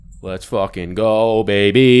Let's fucking go,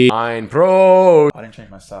 baby. Ein Pro. I didn't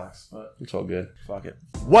change my socks, but It's all good. fuck it.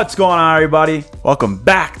 What's going on, everybody? Welcome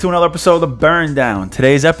back to another episode of The Burn Down.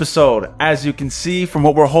 Today's episode, as you can see from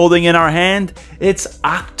what we're holding in our hand, it's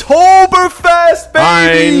Oktoberfest,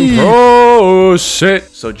 baby! Ein Pro. Sit.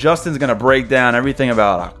 So Justin's going to break down everything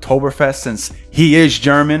about Oktoberfest since he is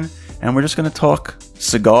German, and we're just going to talk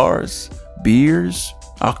cigars, beers,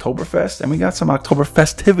 Oktoberfest, and we got some Oktober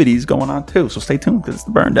festivities going on too. So stay tuned because it's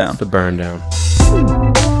The Burn Down. The Burn Down.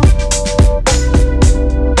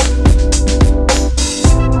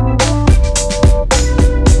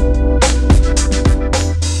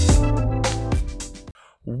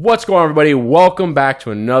 What's going on, everybody? Welcome back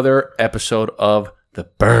to another episode of The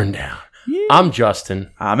Burn Down. Yeah. I'm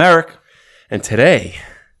Justin, I'm Eric. and today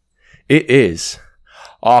it is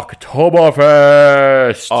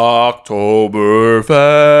Oktoberfest.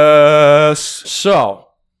 Oktoberfest. So,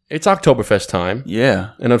 it's Oktoberfest time, Yeah.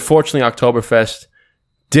 and unfortunately, Oktoberfest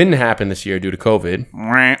didn't happen this year due to COVID,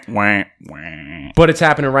 Wah, wah, wah. but it's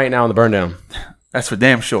happening right now in the Burn Down. That's for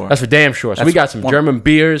damn sure. That's for damn sure. So we got some German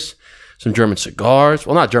beers, some German cigars.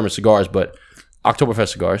 Well, not German cigars, but Oktoberfest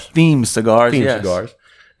cigars. Theme cigars. Themed Yes. cigars.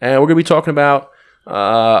 And we're going to be talking about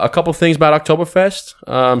a couple things about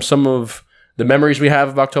Oktoberfest, some of the memories we have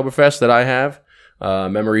of Oktoberfest that I have,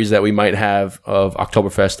 memories that we might have of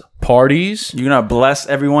Oktoberfest parties. You're going to bless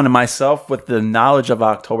everyone and myself with the knowledge of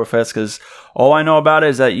Oktoberfest because all I know about it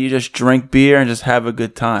is that you just drink beer and just have a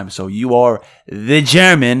good time. So you are the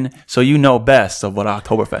German, so you know best of what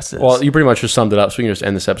Oktoberfest is. Well, you pretty much just summed it up, so we can just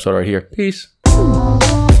end this episode right here. Peace.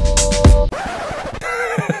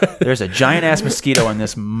 There's a giant-ass mosquito in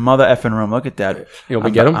this mother effing room. Look at that. You want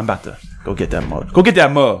me to get him? I'm about to go get that mother. Go get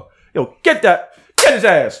that mother. Yo, get that. Get his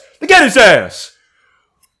ass. Get his ass.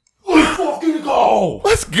 Let's fucking go.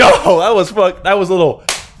 Let's go. That was a little.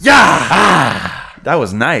 Yeah. That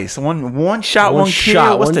was nice. One shot, one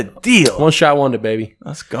kill. What's the deal? One shot wonder, baby.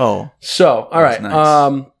 Let's go. So, all right.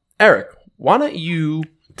 Nice. Eric, why don't you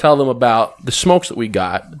tell them about the smokes that we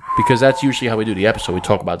got? Because that's usually how we do the episode. We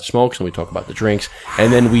talk about the smokes and we talk about the drinks,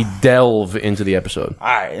 and then we delve into the episode. All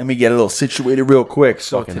right, let me get a little situated real quick.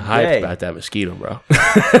 So Fucking today, hyped about that mosquito, bro.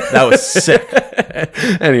 that was sick.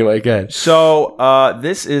 Anyway, go ahead. So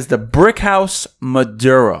this is the Brickhouse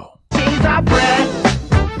Maduro.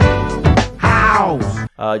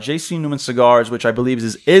 J.C. Newman Cigars, which I believe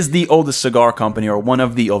is the oldest cigar company or one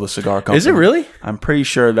of the oldest cigar companies. Is it really? I'm pretty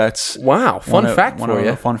sure that's Wow, fun fact one for of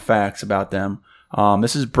you. the fun facts about them.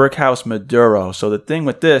 This is Brickhouse Maduro. So the thing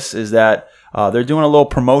with this is that they're doing a little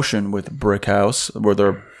promotion with Brickhouse, where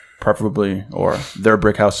they're their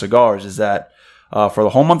Brickhouse cigars is that for the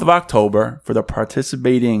whole month of October, for the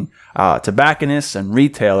participating tobacconists and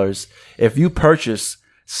retailers, if you purchase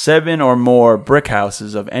 7 or more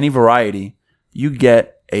Brickhouses of any variety, you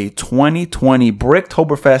get a 2020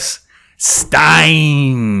 Bricktoberfest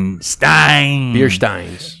Stein. Beer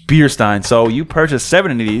steins. Beer Stein. So you purchase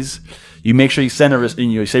 7 of these. You make sure you save a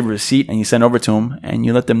receipt and you send over to them, and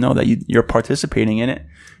you let them know that you're participating in it.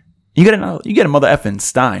 You get a mother effing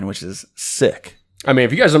Stein, which is sick. I mean,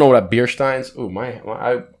 if you guys don't know what a beer steins,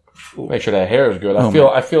 I make sure that hair is good.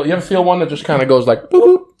 I feel. You ever feel one that just kind of goes like boop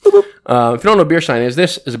boop boop boop? If you don't know what a beer stein is,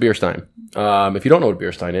 this is a beer stein. If you don't know what a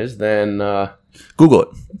beer stein is, then Google it.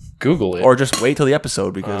 Google it, Or just wait till the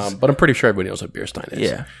episode because but I'm pretty sure everybody knows what a beer stein is.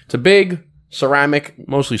 Yeah. It's a big ceramic,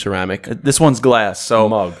 mostly ceramic. this one's glass. So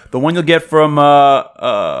Mug. the one you'll get from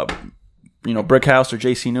Brickhouse or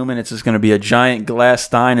J.C. Newman, it's just going to be a giant glass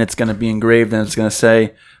stein. It's going to be engraved and it's going to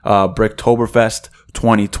say Bricktoberfest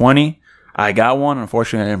 2020. I got one.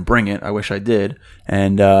 Unfortunately, I didn't bring it. I wish I did.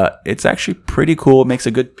 And it's actually pretty cool. It makes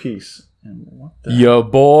a good piece. Your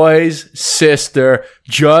boy's sister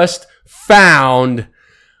just found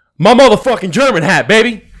my motherfucking German hat,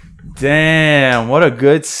 baby. Damn, what a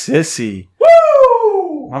good sissy.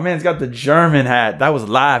 Woo! My man's got the German hat. That was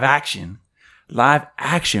live action. Live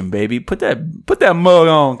action, baby. Put that mug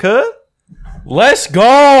on, cuz. Let's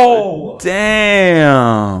go.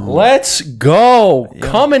 Damn. Let's go. Yeah.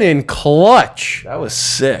 Coming in clutch. That was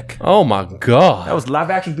sick. Oh my God. That was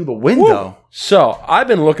live action through the window. Woo. So I've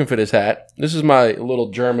been looking for this hat. This is my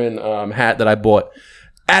little German hat that I bought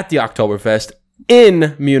at the Oktoberfest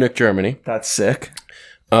in Munich, Germany. That's sick.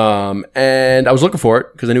 And I was looking for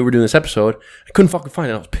it because I knew we were doing this episode. I couldn't fucking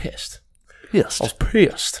find it. I was pissed. I was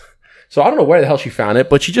pissed. So I don't know where the hell she found it,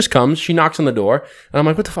 but she just comes, she knocks on the door, and I'm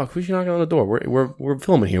like, what the fuck? Who's she knocking on the door? We're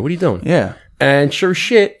filming here. What are you doing? Yeah. And sure as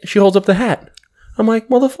shit, she holds up the hat. I'm like,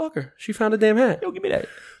 motherfucker, she found a damn hat. Yo, give me that.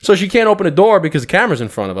 So she can't open the door because the camera's in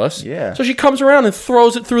front of us. Yeah. So she comes around and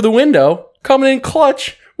throws it through the window, coming in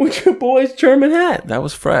clutch with your boy's German hat. That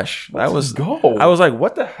was fresh. Let's go. I was like,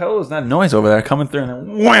 what the hell is that noise over there coming through? And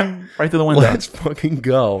then wham, right through the window. Let's fucking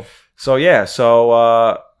go. So, yeah. So,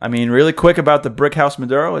 I mean, really quick about the Brick House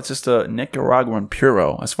Maduro. It's just a Nicaraguan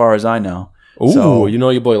puro, as far as I know. Ooh, so, you know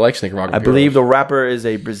your boy likes Nicaraguan I believe the wrapper is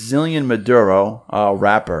a Brazilian Maduro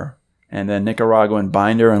wrapper. And then Nicaraguan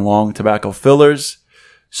binder and long tobacco fillers.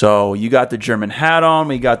 So, you got the German hat on.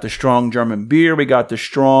 We got the strong German beer. We got the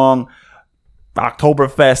strong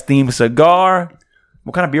Oktoberfest themed cigar.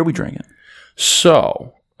 What kind of beer are we drinking?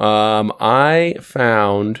 So, I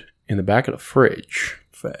found in the back of the fridge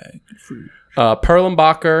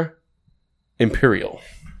Perlenbacher Imperial.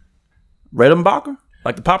 Redenbacher?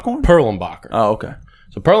 Like the popcorn? Perlenbacher. Oh, okay.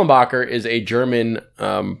 So Perlenbacher is a German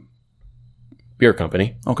beer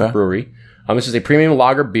company, brewery. This is a premium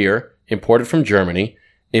lager beer imported from Germany.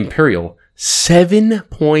 Imperial,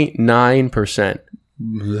 7.9%.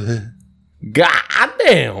 God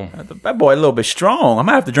damn. That boy a little bit strong. I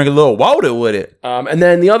might have to drink a little water with it. And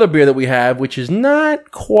then the other beer that we have, which is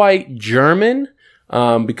not quite German,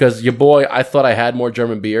 because your boy, I thought I had more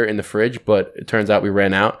German beer in the fridge, but it turns out we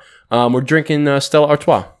ran out. We're drinking Stella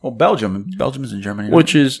Artois. Well, Belgium. Belgium is in Germany. Right?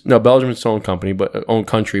 Which is, no, Belgium is its own company, own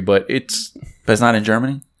country, but it's... But it's not in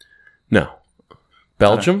Germany? No.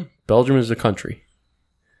 Belgium? Belgium is a country.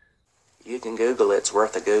 You can Google it. It's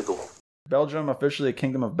worth a Google. Belgium, officially a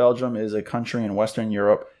Kingdom of Belgium, is a country in Western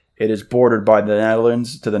Europe. It is bordered by the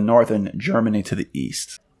Netherlands to the north and Germany to the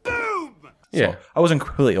east. Boom! Yeah. So I wasn't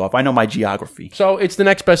completely off. I know my geography. So it's the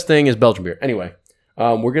next best thing is Belgian beer. Anyway,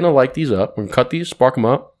 we're going to light these up. We're going to cut these, spark them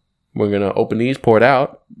up. We're going to open these, pour it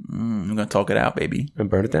out. I'm going to talk it out, baby. And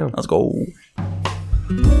burn it down. Let's go.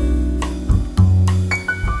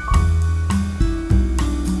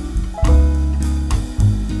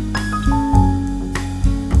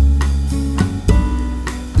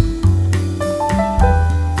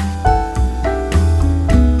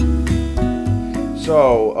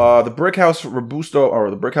 So, the Brick House Robusto, or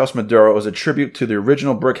the Brick House Maduro, is a tribute to the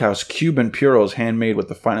original Brick House Cuban puros handmade with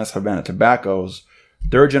the finest Havana tobaccos.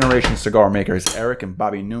 Third-generation cigar makers Eric and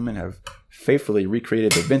Bobby Newman have faithfully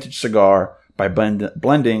recreated the vintage cigar by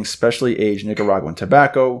blending specially aged Nicaraguan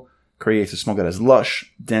tobacco, creates a smoke that is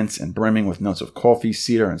lush, dense, and brimming with notes of coffee,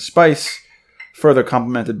 cedar, and spice, further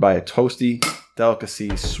complemented by a toasty,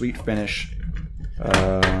 delicacy, sweet finish,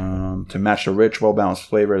 to match the rich, well-balanced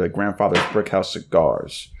flavor of the grandfather's Brick House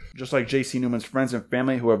cigars. Just like J.C. Newman's friends and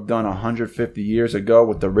family who have done 150 years ago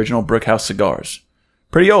with the original Brick House cigars.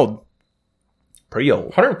 Pretty old.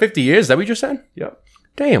 150 years, is that what you just said? Yep.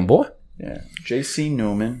 Damn, boy. Yeah. J.C.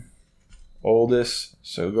 Newman, oldest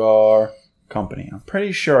cigar company. I'm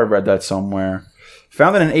pretty sure I read that somewhere.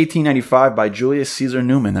 Founded in 1895 by Julius Caesar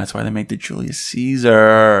Newman. That's why they make the Julius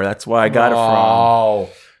Caesar. That's why I got it from. Oh.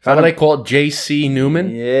 How do they call it? J.C. Newman?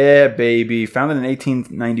 Yeah, baby. Founded in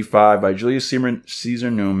 1895 by Julius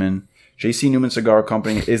Caesar Newman. J.C. Newman Cigar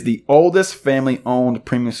Company is the oldest family-owned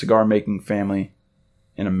premium cigar-making family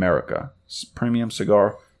in America. Premium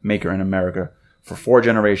cigar maker in America. For 4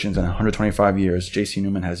 generations and 125 years, J.C.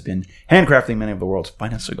 Newman has been handcrafting many of the world's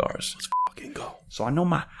finest cigars. Let's fucking go. So I know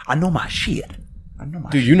my shit.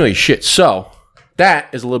 Dude, you know your shit. So, that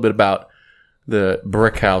is a little bit about the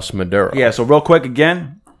Brick House Maduro. Yeah, so real quick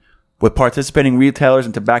again, with participating retailers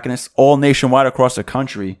and tobacconists all nationwide across the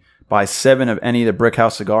country, buy 7 of any of the Brick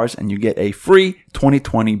House cigars and you get a free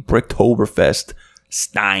 2020 Bricktoberfest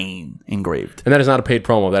Stein engraved. And that is not a paid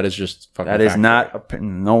promo. That is just fucking That is not,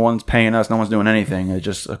 no one's paying us. No one's doing anything. It's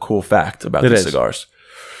just a cool fact about these cigars.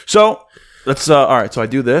 So, let's, all right. So I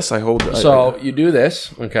do this. I hold. So you do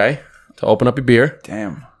this, okay, to open up your beer.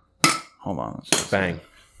 Damn. Hold on. Let's just, Bang.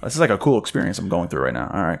 This is like a cool experience I'm going through right now.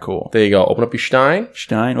 All right, cool. There you go. Open up your Stein.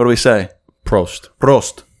 Stein. What do we say? Prost.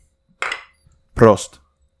 Prost. Prost.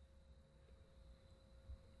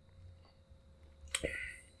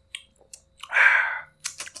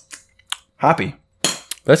 Hoppy.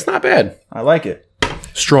 That's not bad. I like it.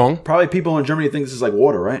 Strong. Probably people in Germany think this is like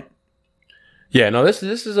water, right? Yeah, no, this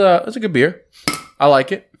is it's a good beer. I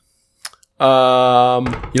like it. You know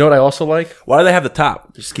what I also like? Why do they have the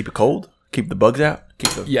top? Just keep it cold? Keep the bugs out?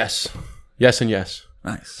 Yes. Yes and yes.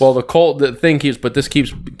 Nice. Well, the thing keeps, but this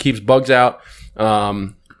keeps bugs out.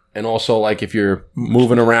 And also, like, if you're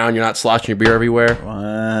moving around, you're not sloshing your beer everywhere.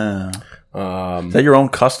 Wow. Is that your own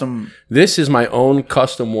custom? This is my own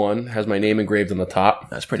custom one. Has my name engraved on the top.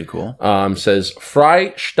 That's pretty cool. Says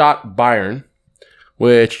Freistadt Bayern,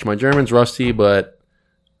 which my German's rusty, but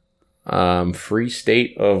Free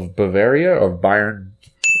State of Bavaria or Bayern,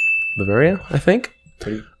 Bavaria, I think.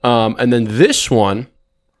 And then this one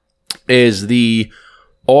is the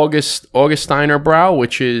Augustiner Brau,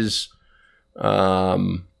 which is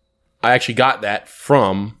I actually got that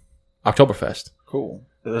from Oktoberfest. Cool.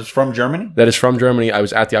 That's from Germany? That is from Germany. I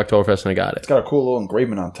was at the Oktoberfest and I got it. It's got a cool little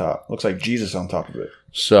engraving on top. Looks like Jesus on top of it.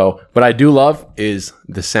 So, what I do love is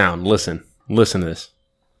the sound. Listen to this.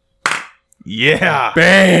 Yeah.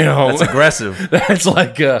 Bam! That's aggressive. That's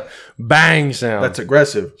like a bang sound. That's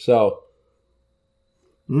aggressive. So,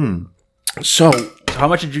 So, how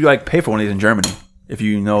much did you pay for one of these in Germany? If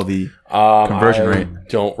you know the conversion rate. I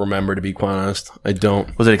don't remember, to be quite honest. I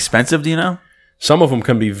don't. Was it expensive, do you know? Some of them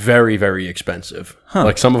can be very, very expensive.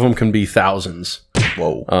 Like some of them can be thousands.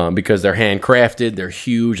 Whoa. Because they're handcrafted, they're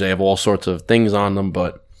huge, they have all sorts of things on them.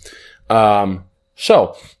 But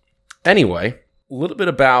so anyway, a little bit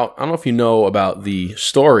about, I don't know if you know about the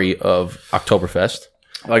story of Oktoberfest.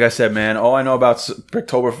 Like I said, man, all I know about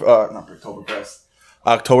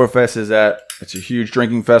Oktoberfest is that it's a huge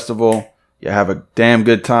drinking festival. You have a damn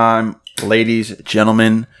good time. Ladies,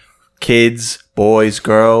 gentlemen, kids, boys,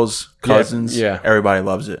 girls, cousins. Yeah. Everybody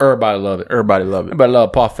loves it. Everybody love it. Everybody love it. Everybody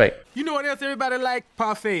love parfait. You know what else everybody like?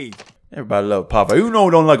 Parfait. Everybody love parfait. Who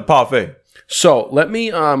don't like a parfait? So let me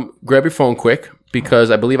grab your phone quick because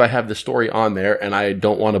I believe I have the story on there and I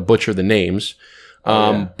don't want to butcher the names.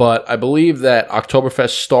 But I believe that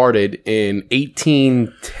Oktoberfest started in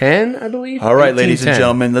 1810, I believe. All right, ladies and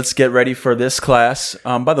gentlemen, let's get ready for this class.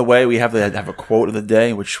 By the way, we have to have a quote of the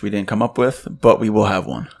day, which we didn't come up with, but we will have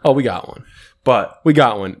one. Oh, we got one. But We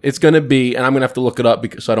got one. It's going to be, and I'm going to have to look it up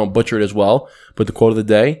because I don't butcher it as well, but the quote of the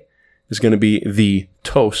day is going to be the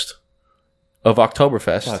toast of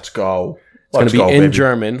Oktoberfest. let's go. It's going to be in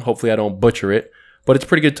German. Hopefully I don't butcher it, but it's a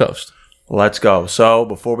pretty good toast. Let's go. So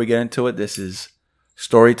before we get into it, this is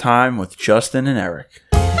story time with Justin and Eric.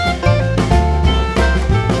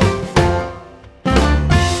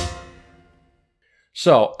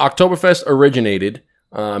 So Oktoberfest originated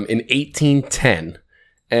in 1810,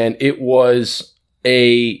 and it was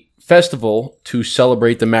a festival to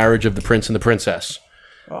celebrate the marriage of the prince and the princess.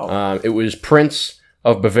 Oh. It was Prince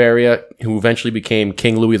of Bavaria who eventually became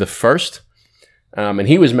King Louis I, and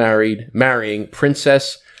he was marrying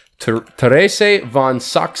Princess Therese von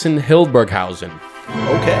Sachsen-Hildburghausen.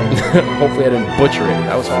 Okay. Hopefully I didn't butcher it.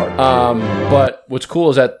 That was hard. But what's cool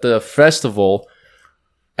is at the festival,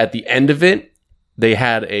 at the end of it, they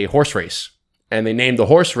had a horse race. And they named the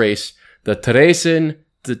horse race the Therese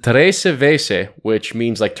Weisse, which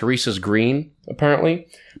means like Teresa's Green, apparently.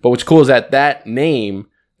 But what's cool is that name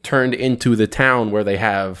turned into the town where they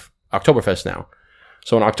have Oktoberfest now.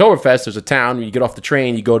 So in Oktoberfest, there's a town, when you get off the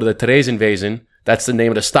train, you go to the Theresienwiesen. That's the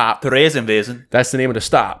name of the stop. Theresienwiesen. That's the name of the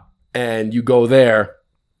stop. And you go there,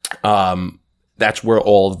 that's where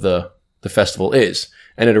all of the festival is.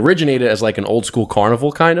 And it originated as like an old school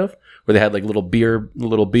carnival kind of, where they had like little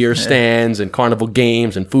beer stands and carnival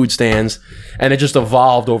games and food stands. And it just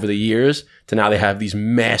evolved over the years to now they have these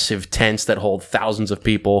massive tents that hold thousands of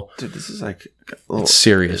people. Dude, this is like It's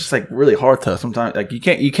serious. It's like really hard to sometimes. Like you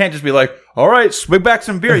can't just be like, all right, swig back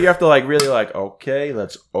some beer. You have to like really like, okay,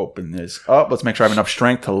 let's open this up. Let's make sure I have enough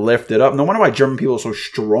strength to lift it up. No wonder why German people are so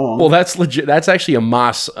strong. Well, that's legit. That's actually a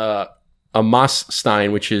Mass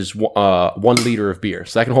Stein, which is 1 liter of beer.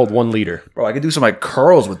 So that can hold 1 liter. Bro, I could do some like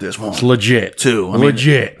curls with this one. It's legit too. I mean,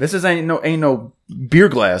 legit. This is ain't no beer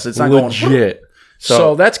glass. It's not legit. Going.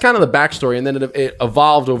 So that's kind of the backstory, and then it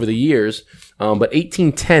evolved over the years. But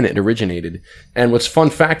 1810 it originated, and what's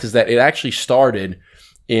fun fact is that it actually started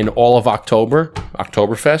in all of Oktoberfest.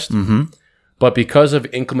 Mm-hmm. But because of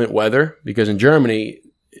inclement weather, because in Germany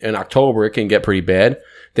in October it can get pretty bad,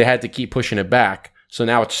 they had to keep pushing it back. So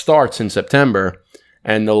now it starts in September,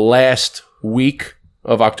 and the last week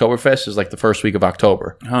of Oktoberfest is like the first week of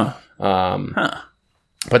October.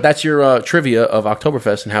 But that's your trivia of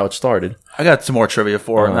Oktoberfest and how it started. I got some more trivia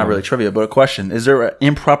for not really trivia, but a question. Is there an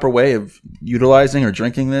improper way of utilizing or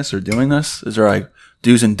drinking this or doing this? Is there like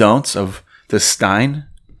do's and don'ts of the Stein?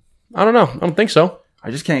 I don't know. I don't think so.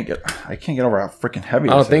 I can't get over how freaking heavy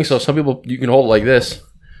I don't think so. Some people, you can hold it like this.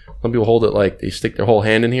 Some people hold it like they stick their whole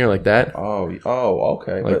hand in here like that. Oh,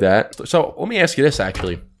 okay. Like that. So let me ask you this,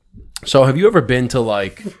 actually. So have you ever been to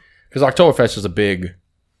like, because Oktoberfest is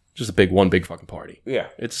one big fucking party. Yeah.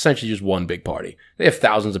 It's essentially just one big party. They have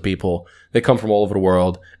thousands of people. They come from all over the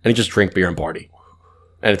world and they just drink beer and party.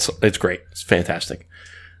 And it's great. It's fantastic.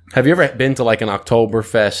 Have you ever been to like an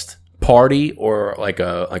Oktoberfest party or like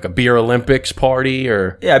a beer Olympics party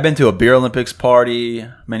or? Yeah, I've been to a beer Olympics party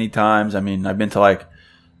many times. I mean, I've been to like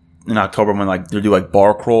in October when like they do like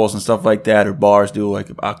bar crawls and stuff like that, or bars do like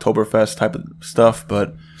Oktoberfest type of stuff.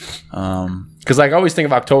 But because like I always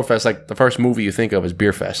think of Oktoberfest, like the first movie you think of is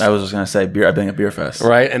Beer Fest. I was just gonna say beer. I've been at Beer Fest,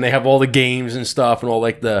 right? And they have all the games and stuff and all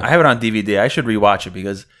like the. I have it on DVD. I should rewatch it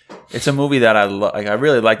because It's a movie that I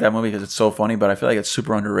really like that movie because it's so funny, but I feel like it's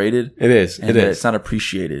super underrated. It is. And it's not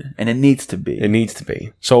appreciated, and it needs to be. It needs to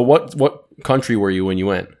be. So what country were you when you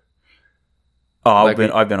went? Oh, I've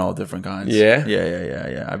been all different kinds. Yeah?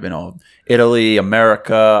 Yeah. I've been all Italy,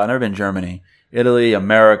 America. I've never been Germany. Italy,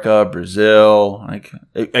 America, Brazil.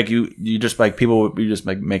 Like you just like people. You just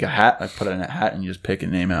like make a hat, like put it in a hat, and you just pick a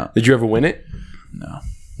name out. Did you ever win it? No.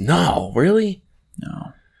 No, really?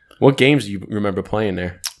 No. What games do you remember playing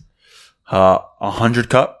there? 100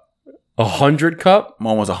 cup. 100 cup?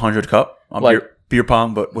 One was 100 cup. Beer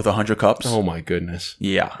pong, but with 100 cups. Oh my goodness.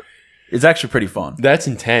 Yeah. It's actually pretty fun. That's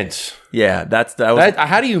intense. Yeah,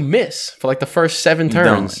 How do you miss for like the first 7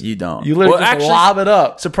 turns? You don't. You literally just lob it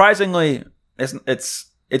up. Surprisingly,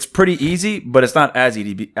 it's pretty easy, but it's not as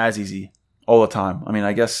easy all the time. I mean,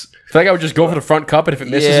 I guess I feel like I would just go for the front cup, and if it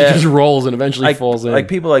misses, it just rolls and eventually falls in. Like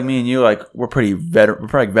people like me and you, like we're pretty we're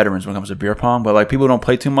probably veterans when it comes to beer pong. But like people who don't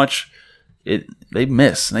play too much, they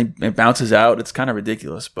miss and it bounces out. It's kind of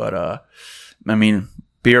ridiculous. But I mean,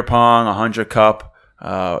 beer pong, 100 cup.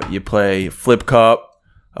 You play flip cup.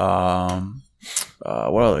 What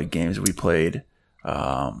other games have we played?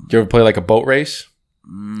 Do you ever play like a boat race?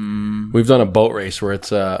 We've done a boat race where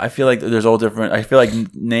it's. I feel like there's all different. I feel like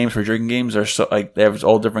names for drinking games are so like they have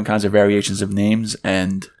all different kinds of variations of names,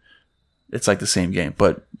 and it's like the same game.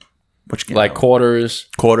 But which game? Like quarters.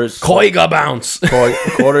 Koiga bounce.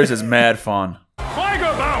 Quarters is mad fun.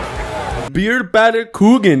 Beer batter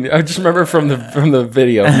Coogan. I just remember from the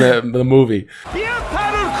video, from the movie.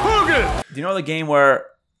 Do you know the game where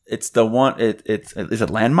it's the one? Is it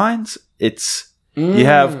landmines? It's you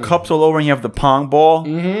have cups all over, and you have the pong ball,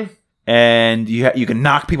 and you can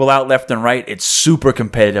knock people out left and right. It's super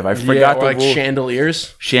competitive. I forgot the like rule.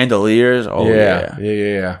 Chandeliers. Oh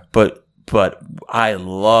Yeah. But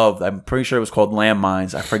I'm pretty sure it was called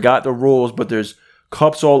landmines. I forgot the rules, but there's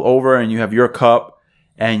cups all over, and you have your cup,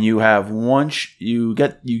 and you have one. You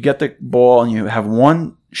get the ball, and you have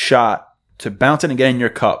one shot to bounce it and get in your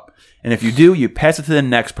cup. And if you do, you pass it to the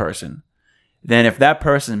next person. Then if that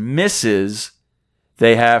person misses,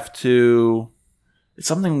 they have to. It's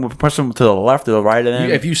something with the person to the left or the right of them.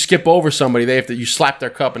 If you skip over somebody, you slap their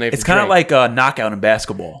cup and they have it's to kind of drink. like a knockout in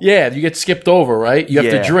basketball. Yeah, you get skipped over, right? You have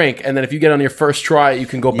to drink, and then if you get on your first try, you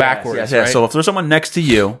can go backwards. Yeah. Right? So if there's someone next to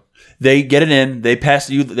you, they get it in. They pass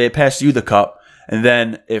you the cup, and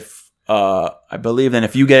then if I believe then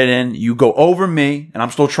if you get it in, you go over me, and I'm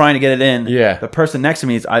still trying to get it in. Yeah. The person next to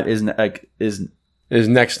me is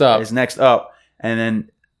next up. Is next up, and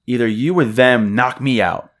then either you or them knock me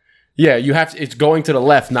out. Yeah, you have to. It's going to the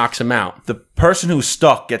left knocks him out. The person who's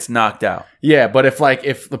stuck gets knocked out. Yeah, but if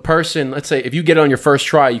the person, let's say, if you get it on your first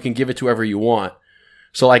try, you can give it to whoever you want.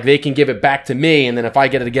 So like they can give it back to me, and then if I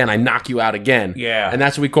get it again, I knock you out again. Yeah, and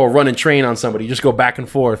that's what we call run and train on somebody. You just go back and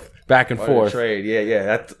forth. Trade.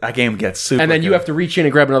 Yeah. That game gets super. And then good. you have to reach in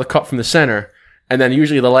and grab another cup from the center. And then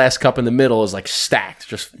usually the last cup in the middle is like stacked.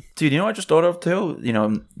 Dude, you know what I just thought of too? You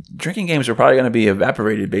know, drinking games are probably going to be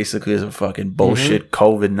evaporated basically as a fucking bullshit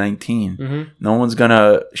COVID-19. No one's going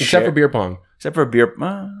to except for beer pong.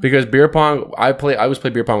 Because beer pong, I always play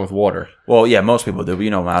beer pong with water. Well, yeah, most people do, but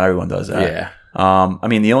not everyone does that. Yeah. I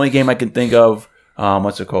mean, the only game I can think of,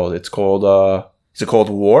 what's it called? It's called, is it called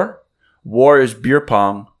War? War is beer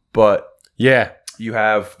pong, but yeah, you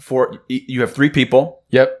have 3 people.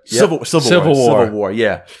 Yep. Civil War.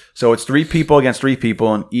 Yeah. So it's 3 people against 3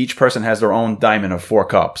 people, and each person has their own diamond of 4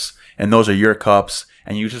 cups, and those are your cups,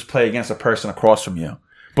 and you just play against a person across from you.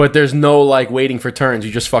 But there's no like waiting for turns.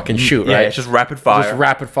 You just fucking shoot, right? Yeah, it's just rapid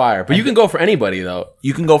fire. But you can go for anybody though.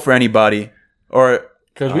 You can go for anybody, or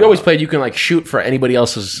because we always played, you can like shoot for anybody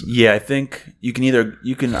else's. Yeah, I think you can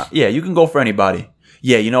you can go for anybody.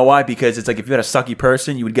 Yeah, you know why? Because it's like if you had a sucky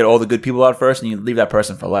person, you would get all the good people out first, and you leave that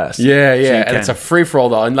person for last. Yeah, and it's a free for all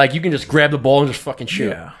though, and like you can just grab the ball and just fucking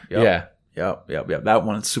shoot. Yeah. That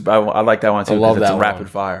one's super. I like that one too. I love that one. Rapid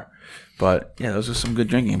fire. But yeah, those are some good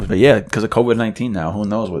drinking games. But yeah, because of COVID-19 now, who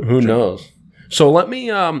knows what? Who knows? So let me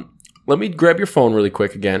grab your phone really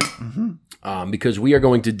quick again, because we are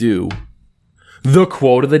going to do the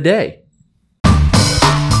quote of the day.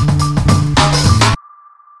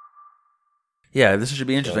 Yeah, this should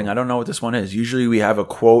be interesting. I don't know what this one is. Usually we have a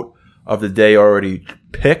quote of the day already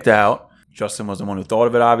picked out. Justin was the one who thought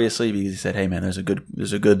of it, obviously, because he said, hey, man, there's a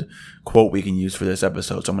good quote we can use for this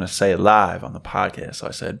episode. So I'm going to say it live on the podcast. So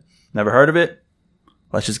I said, never heard of it?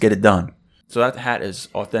 Let's just get it done. So that hat is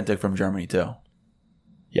authentic from Germany, too.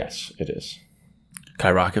 Yes, it is.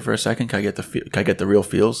 Can I rock it for a second? Can I get the real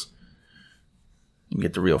feels? You can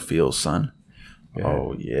get the real feels, son. Yeah.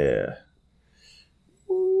 Oh, yeah.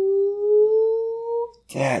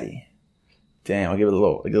 Daddy, Damn, I'll give it a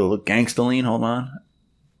little gangsta lean. Hold on.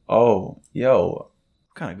 Oh, yo.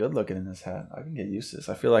 Kind of good looking in this hat. I can get used to this.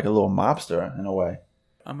 I feel like a little mobster in a way.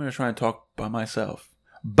 I'm going to try and talk by myself.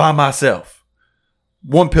 By myself.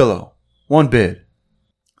 One pillow. One bed.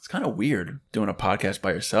 It's kind of weird doing a podcast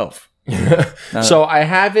by yourself. So I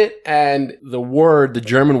have it, and the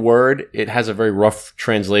German word, it has a very rough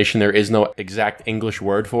translation. There is no exact English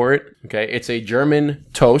word for it. Okay, it's a German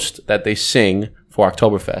toast that they sing for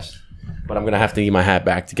Oktoberfest. But I'm gonna have to need my hat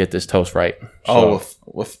back to get this toast right. So,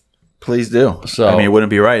 please do. So I mean, it wouldn't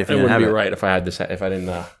be right if you it didn't wouldn't have be it. right if I had this. If I didn't.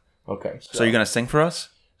 Okay. So you're gonna sing for us?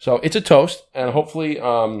 So it's a toast, and hopefully,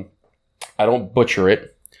 I don't butcher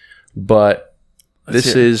it, but.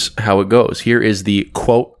 This is how it goes. Here is the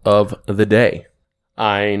quote of the day.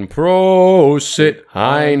 Ein Prosit,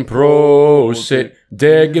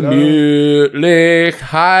 der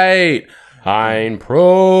Gemütlichkeit. Ein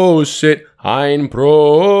Prosit,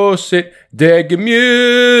 der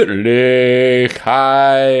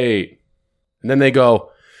Gemütlichkeit. And then they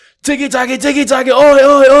go, tiki-taki, tiki-taki, oi,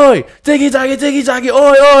 oi, oi. Tiki-taki, tiki-taki,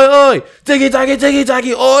 oi, oi, oi. Tiki-taki,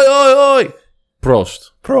 tiki-taki, oi, oi, oi.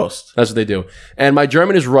 Prost. That's what they do. And my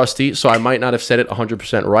German is rusty, so I might not have said it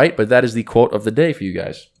 100% right, but that is the quote of the day for you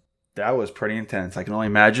guys. That was pretty intense. I can only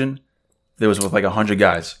imagine if it was with like 100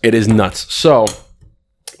 guys. It is nuts. So,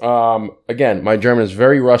 again, my German is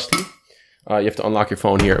very rusty. You have to unlock your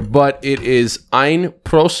phone here. But it is Ein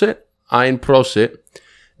Prosit,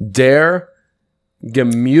 der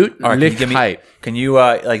Gemütlichkeit. Can you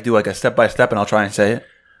do like a step-by-step and I'll try and say it?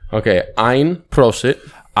 Okay, Ein Prosit.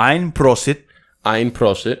 Ein Prosit. Ein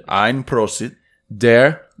Prosit. Ein Prosit.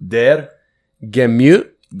 Der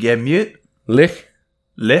Gemütlichkeit.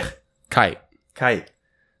 Kite.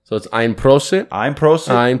 So it's Ein Prosit. Ein Prosit.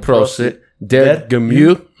 Ein Prosit. Der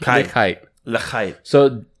Gemütlichkeit. Lechheit.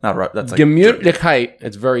 So not right. That's like Gemütlichkeit.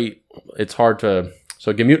 It's hard to.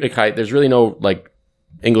 So Gemütlichkeit. There's really no like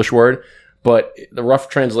English word, but the rough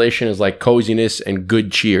translation is like coziness and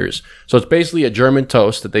good cheers. So it's basically a German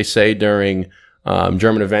toast that they say during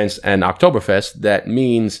German events and Oktoberfest. That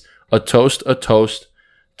means a toast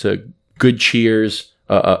to good cheers,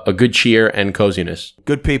 a good cheer and coziness.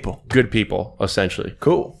 Good people, essentially.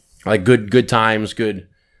 Cool, like good times, good.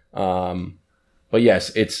 But yes,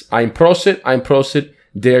 it's Ein Prosit,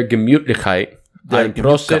 der Gemütlichkeit. Ein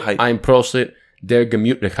Prosit, der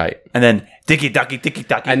Gemütlichkeit. And then tiki-taki.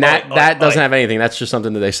 And that doesn't have anything. That's just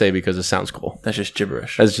something that they say because it sounds cool. That's just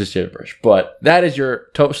gibberish. But that is your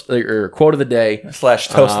toast, your quote of the day. /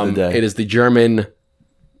 toast of the day. It is the German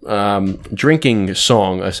drinking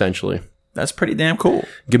song, essentially. That's pretty damn cool.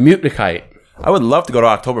 Gemütlichkeit. I would love to go to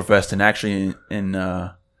Oktoberfest and actually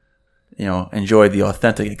enjoy the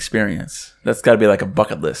authentic experience. That's got to be like a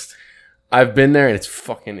bucket list. I've been there and it's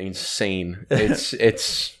fucking insane.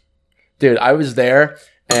 It's dude, I was there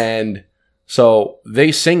and so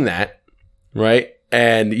they sing that, right?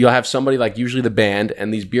 And you'll have somebody like usually the band,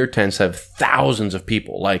 and these beer tents have thousands of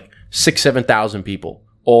people, like 6,000-7,000 people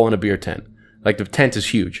all in a beer tent. Like the tent is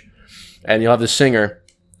huge. And you'll have the singer,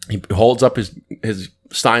 he holds up his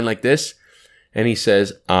stein like this, and he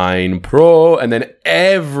says, Ein Pro, and then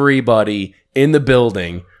everybody in the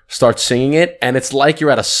building starts singing it, and it's like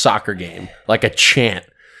you're at a soccer game, like a chant.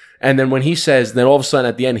 And then when he says, then all of a sudden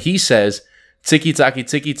at the end, he says,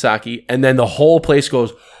 tiki-taki, and then the whole place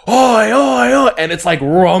goes, oi, oi, oi, and it's like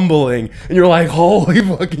rumbling, and you're like, holy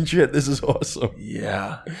fucking shit, this is awesome.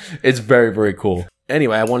 Yeah. It's very, very cool.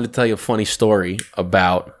 Anyway, I wanted to tell you a funny story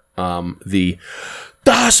about the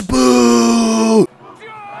Das Boot!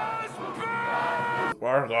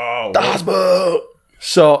 Das Boot!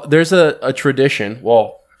 So there's a tradition,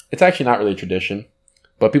 well, it's actually not really a tradition,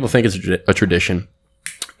 but people think it's a tradition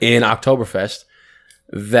in Oktoberfest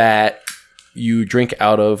that you drink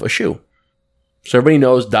out of a shoe. So everybody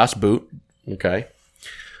knows Das Boot, okay?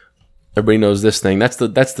 Everybody knows this thing. That's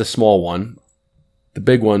the small one. The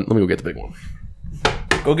big one, let me go get the big one.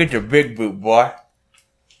 Go get your big boot, boy.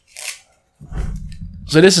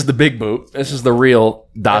 So this is the big boot. This is the real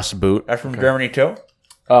Das Boot. That's from Germany too?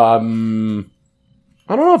 I don't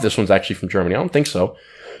know if this one's actually from Germany. I don't think so.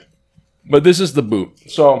 But this is the boot.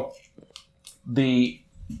 So the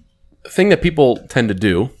thing that people tend to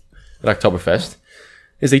do at Oktoberfest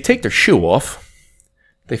is they take their shoe off,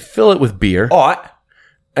 they fill it with beer,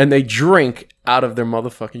 and they drink out of their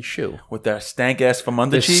motherfucking shoe. With their stank-ass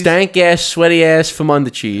Famunda cheese? Stank-ass, sweaty-ass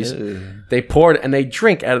Famunda cheese. They pour it and they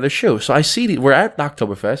drink out of their shoe. So I see we're at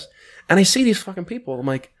Oktoberfest, and I see these fucking people. I'm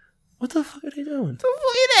like, what the fuck are they doing? What the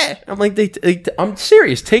fuck is that? I'm like, I'm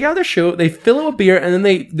serious. Take out their shoe, they fill it with beer, and then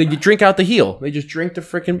they drink out the heel. They just drink the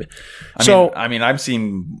freaking... I mean, I've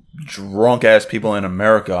seen drunk-ass people in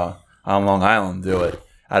America on Long Island do it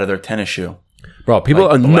out of their tennis shoe. Bro, people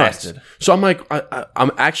Like, are blasted. nuts. So I'm like,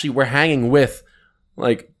 we're hanging with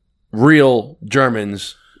like real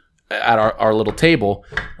Germans at our little table.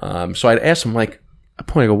 So I'd ask him, like, I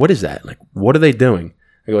go, what is that? Like, what are they doing?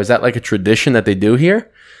 I go, is that like a tradition that they do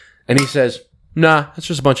here? And he says, nah, it's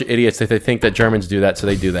just a bunch of idiots that they think that Germans do that, so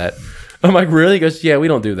they do that. I'm like, really? He goes, yeah, we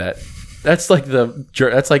don't do that. That's like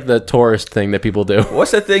the tourist thing that people do.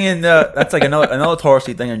 What's the thing in that's like another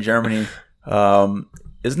touristy thing in Germany?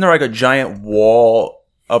 Isn't there like a giant wall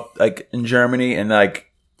up like in Germany and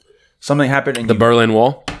like something happened and The Berlin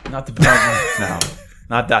Wall? not the no,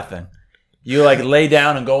 not that thing. You like lay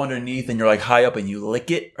down and go underneath and you're like high up and you lick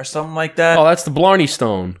it or something like that. Oh, that's the Blarney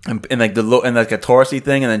Stone. And like like a touristy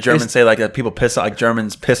thing, and then Germans say like that people piss like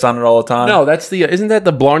Germans piss on it all the time. No, that's isn't that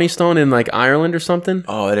the Blarney Stone in like Ireland or something?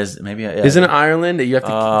 Oh, it is maybe. Yeah, Isn't it Ireland that you have to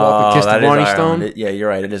walk and kiss the that is Blarney Ireland. Stone? Yeah, you're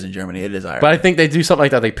right. It is in Germany. It is Ireland. But I think they do something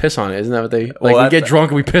like that. They piss on it. Isn't that what they like? Well, we get drunk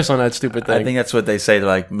and we piss on that stupid thing. I think that's what they say to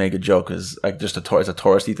like make a joke, is like just it's a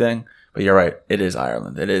touristy thing. But you're right. It is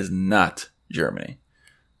Ireland. It is not Germany.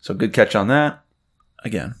 So good catch on that.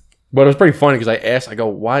 Again. But it was pretty funny because I asked, I go,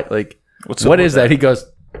 why? Like, What's what up is with that? He goes,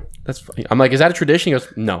 that's funny. I'm like, is that a tradition? He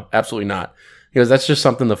goes, no, absolutely not. He goes, that's just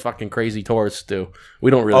something the fucking crazy tourists do. We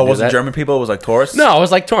don't really do wasn't that. German people? It was like tourists? No, it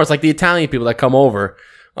was like tourists, like the Italian people that come over,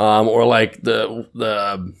 or like the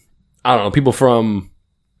I don't know, people from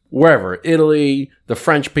wherever, Italy, the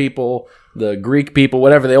French people, the Greek people,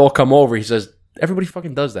 whatever, they all come over. He says, everybody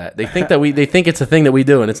fucking does that. They think they think it's a thing that we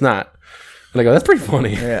do, and it's not. And I go, that's pretty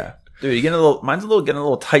funny. Yeah. Dude, you getting mine's getting a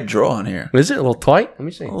little tight draw on here. Is it a little tight? Let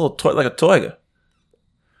me see. A little toy, like a toiga.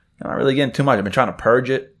 I'm not really getting too much. I've been trying to purge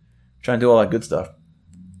it, trying to do all that good stuff.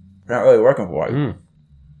 Not really working for it. I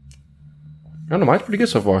don't know. Mine's pretty good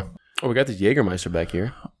so far. Oh, we got this Jägermeister back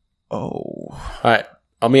here. Oh. All right.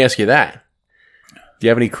 Let me ask you that. Do you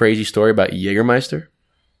have any crazy story about Jägermeister?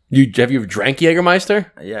 Have you ever drank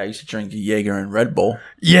Jägermeister? Yeah, I used to drink Jaeger and Red Bull.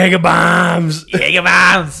 Jäger bombs! Jaeger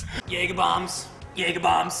bombs! Jaeger bombs. Jaeger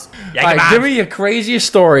bombs. All right, give me your craziest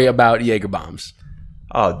story about Jaeger bombs.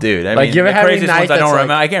 Oh, dude. I Like, mean, you ever the had any craziest night ones I don't that's like-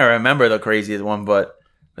 remember. I can't remember the craziest one, but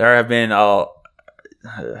there have been a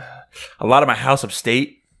lot of my house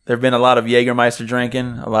upstate. There have been a lot of Jägermeister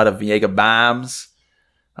drinking, a lot of Jaeger bombs.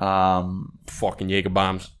 Fucking Jaeger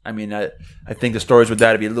bombs. I mean, I think the stories with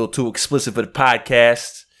that would be a little too explicit for the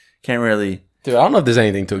podcast. Can't really. Dude, I don't know if there's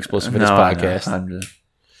anything too explicit for this podcast. No, I'm just,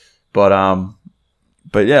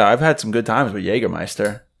 but yeah, I've had some good times with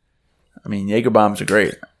Jägermeister. I mean, Jaeger bombs are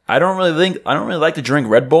great. I don't really like to drink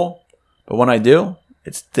Red Bull, but when I do,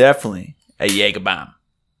 it's definitely a Jaeger bomb.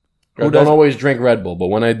 I don't always drink Red Bull, but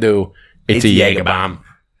when I do, it's a Jaeger bomb.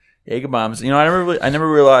 Jaeger bombs. You know, I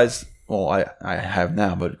never realized. Well, I have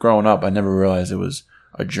now, but growing up, I never realized it was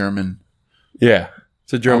a German. Yeah,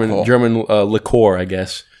 it's a German liqueur, I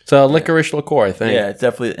guess. It's a licorice liqueur, I think. Yeah, it's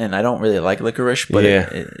definitely. And I don't really like licorice, but Yeah.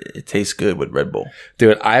 it tastes good with Red Bull.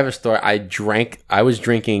 Dude, I have a story. I was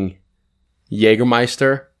drinking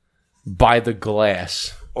Jägermeister by the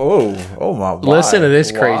glass. Oh my! Why? Listen to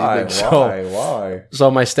this crazy thing. Why? So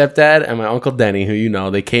my stepdad and my uncle Denny, who you know,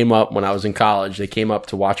 they came up when I was in college. They came up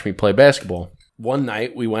to watch me play basketball. One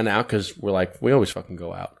night we went out because we're like, we always fucking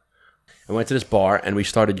go out. I went to this bar and we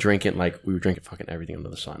started drinking, like we were drinking fucking everything under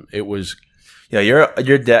the sun. It was... Yeah, your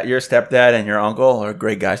stepdad and your uncle are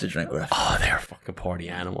great guys to drink with. Oh, they're a fucking party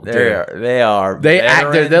animal. They are.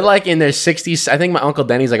 They're like in their 60s. I think my uncle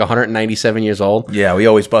Denny's like 197 years old. Yeah, we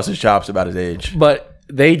always bust his chops about his age. But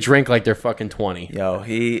they drink like they're fucking 20. Yo,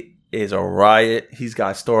 he is a riot. He's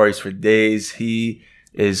got stories for days. He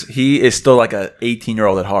is still like a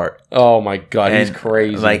 18-year-old at heart. Oh my god, he's And,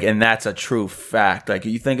 crazy. Like, and that's a true fact. Like,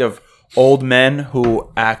 you think of old men who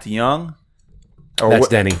act young. That's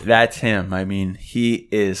Denny. That's him. I mean, he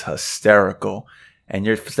is hysterical. And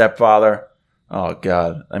your stepfather, oh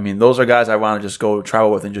god. I mean, those are guys I want to just go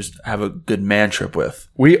travel with and just have a good man trip with.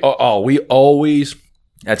 We always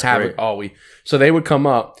That's have great. it. So they would come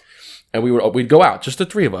up and we'd go out, just the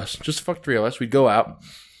three of us, just fuck three of us. We'd go out.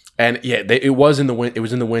 And yeah, it was in the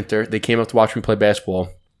winter. They came up to watch me play basketball,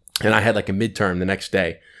 and I had like a midterm the next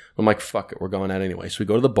day. I'm like, fuck it, we're going out anyway. So we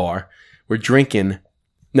go to the bar, we're drinking.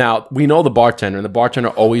 Now we know the bartender, and the bartender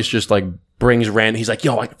always just like brings random. He's like,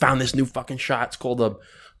 yo, I found this new fucking shot. It's called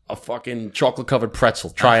a fucking chocolate covered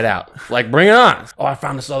pretzel. Try it out. Like, bring it on. Oh, I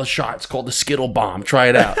found this other shot. It's called the Skittle Bomb. Try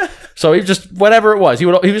it out. So he just, whatever it was, he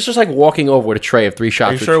was just like walking over with a tray of 3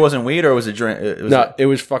 shots. Are you sure it wasn't weed or was it drink? It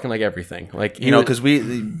was fucking like everything. Like, because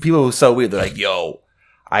people who sell weed, they're like, yo,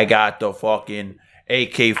 I got the fucking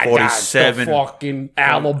AK-47. fucking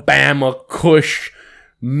Alabama Kush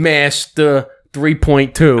Master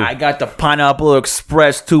 3.2. I got the Pineapple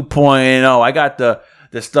Express 2.0. I got the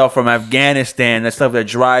stuff from Afghanistan, that stuff that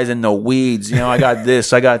dries in the weeds. I got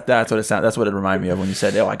this, I got that. That's what it sounded. That's what it reminded me of when you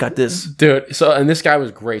said, I got this. Dude, and this guy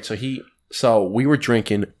was great. So we were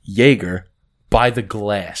drinking Jaeger by the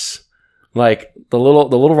glass. Like the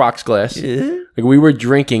little rocks glass. Yeah. Like we were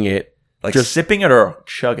drinking it. Like just sipping it or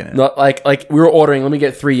chugging it? Not like we were ordering, let me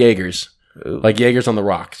get 3 Jaegers. Ooh. Like Jaegers on the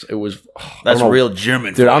rocks. It was that's real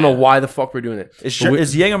German. Dude, I don't know why the fuck we're doing it. Is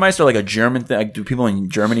Jägermeister like a German thing? Like, do people in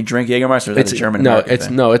Germany drink Jägermeister? Or is that a German thing?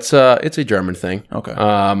 It's a German thing. Okay.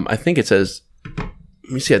 I think it says, let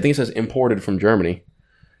me see, I think it says imported from Germany.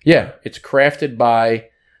 Yeah, it's crafted by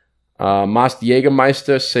Mast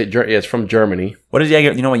Jägermeister. Yeah, it's from Germany. What is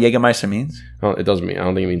Jäger? You know what Jägermeister means? Oh, it doesn't mean. I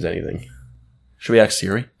don't think it means anything. Should we ask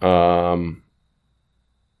Siri?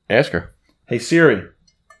 Ask her. Hey Siri,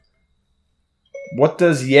 what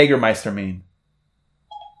does Jägermeister mean?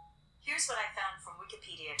 Here's what I found from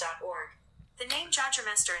Wikipedia.org. The name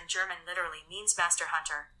Jägermeister in German literally means master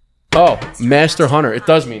hunter. Oh, master hunter. It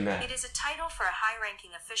does mean that. It is a title for a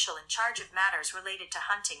high-ranking official in charge of matters related to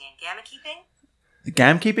hunting and gamekeeping.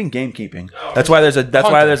 Gamekeeping. That's why there's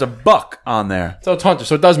a buck on there. So it's hunter.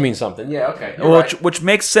 So it does mean something. Yeah. Okay. Which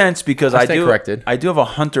makes sense because I do have a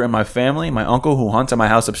hunter in my family. My uncle who hunts at my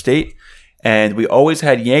house upstate, and we always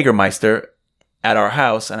had Jägermeister at our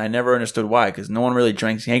house, and I never understood why because no one really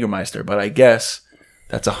drinks Jägermeister. But I guess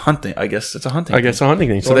that's a hunting. I guess it's a hunting. I guess it's a hunting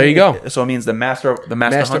thing. So there you go. So it means the master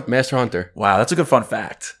hunter. Wow, that's a good fun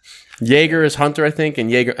fact. Jaeger is hunter, I think,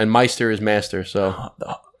 and Meister is master. So.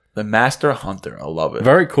 The master hunter. I love it.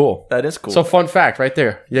 Very cool. That is cool. So fun fact right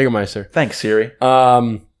there. Jägermeister. Thanks, Siri.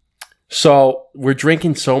 So we're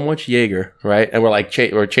drinking so much Jaeger, right? And we're like,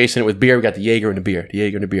 we're chasing it with beer. We got the Jaeger and the beer. The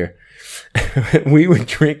Jaeger and the beer. We were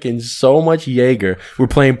drinking so much Jaeger. We're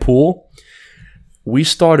playing pool. We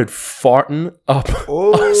started farting up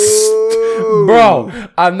us. Bro,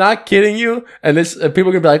 I'm not kidding you. And people are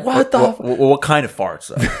going to be like, what kind of farts,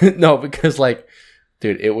 though? No, because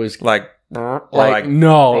dude, it was like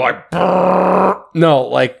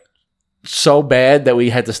so bad that we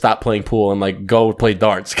had to stop playing pool and go play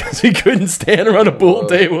darts because we couldn't stand around a pool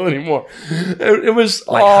table anymore. It was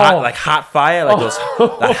hot fire, the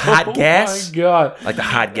hot gas. Oh my god, like the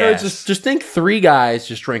hot gas. Just think 3 guys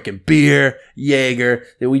just drinking beer, Jaeger.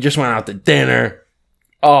 That we just went out to dinner.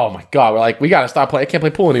 Oh my god, we're like, we gotta stop playing. I can't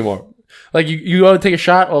play pool anymore. Like you go to take a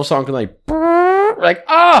shot, all of a sudden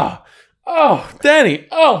Oh, Danny.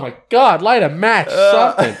 Oh, my God. Light a match.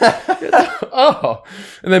 Something. Oh.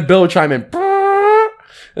 And then Bill would chime in.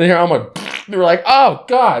 And here I'm like, we were like, oh,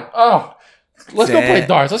 God. Oh. Let's go play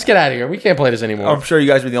darts. Let's get out of here. We can't play this anymore. I'm sure you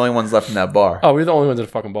guys were the only ones left in that bar. Oh, we're the only ones in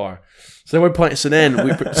the fucking bar. So then we're playing. So then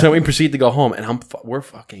we proceed to go home, and we're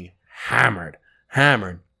fucking hammered.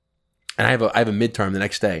 And I have a midterm the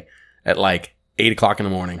next day at 8 o'clock in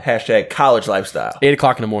the morning. # college lifestyle. 8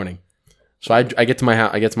 o'clock in the morning. So I get to my house.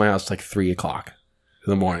 I get to my house 3 o'clock in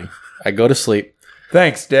the morning. I go to sleep.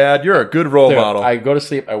 Thanks, Dad. You're a good role model. I go to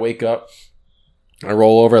sleep. I wake up. I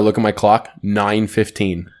roll over. I look at my clock.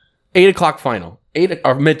 9:15. 8 o'clock final.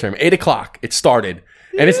 Midterm. 8 o'clock. It started,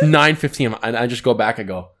 and it's 9:15. And I just go back. I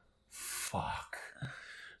go, fuck.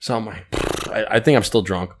 So I'm like, I think I'm still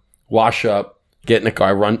drunk. Wash up. Get in the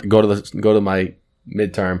car. Run. Go to my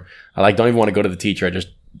midterm. I don't even want to go to the teacher. I just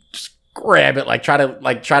grab it, try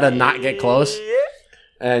to not get close.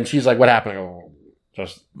 And she's like, what happened? I go,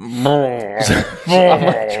 just I'm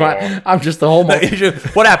just the whole moment.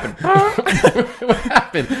 What happened? What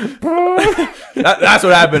happened? That's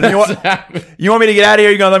what happened. You want me to get out of here?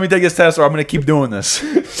 You're gonna let me take this test, or I'm gonna keep doing this.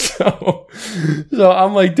 So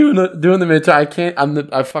I'm doing the midterm.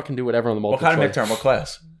 I fucking do whatever on the multiple. What kind of midterm? What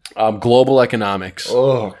class? Global economics.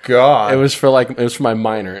 Oh God. It was for my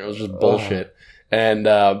minor. It was just bullshit. And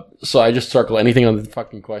so I just circle anything on the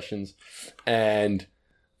fucking questions. And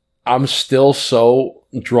I'm still so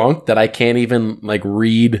drunk that I can't even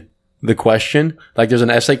read the question. There's an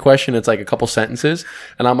essay question. It's a couple sentences.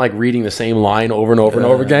 And I'm reading the same line over and over and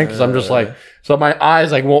over again. Cause I'm just so my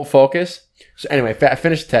eyes won't focus. So anyway, I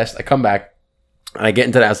finish the test. I come back and I get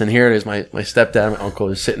into the house. And here it is. My stepdad, my uncle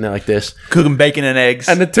is sitting there like this. Cooking bacon and eggs.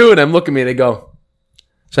 And the two of them look at me and they go,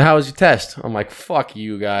 so how was your test? I'm like, fuck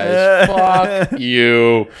you guys. Fuck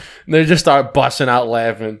you. And they just start busting out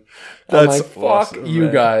laughing. I'm like, fuck awesome, you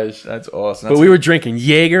guys. That's awesome. But we were drinking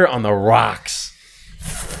Jaeger on the rocks.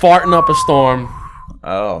 Farting up a storm.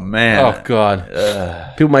 Oh, man. Oh,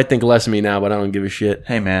 God. People might think less of me now, but I don't give a shit.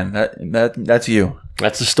 Hey, man. That's you.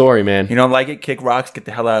 That's the story, man. You don't like it? Kick rocks. Get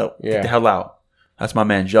the hell out. Yeah. Get the hell out. That's my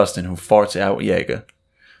man, Justin, who farts out Jaeger.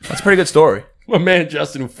 That's a pretty good story. My man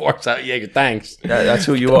Justin who farts out Jaeger. Thanks. That's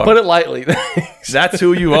who you are. Put it lightly. Thanks. That's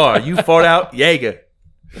who you are. You fart out Jaeger.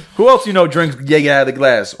 Who else you know drinks Jaeger out of the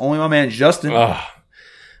glass? Only my man Justin.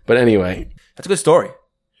 But anyway, that's a good story.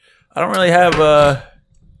 I have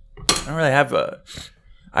a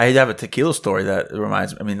tequila story that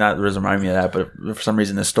reminds me. I mean, not doesn't remind me of that, but for some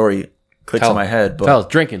reason this story clicks in my head. But tell us,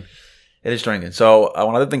 drinking. It is drinking. So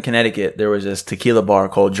when I lived in Connecticut, there was this tequila bar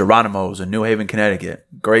called Geronimo's in New Haven, Connecticut.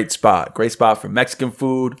 Great spot for Mexican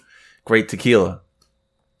food. Great tequila.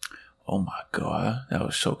 Oh my god, that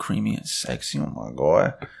was so creamy and sexy. Oh my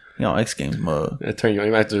god, you know, X Games mug. I turn you.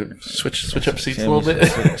 You might have to switch up seats a little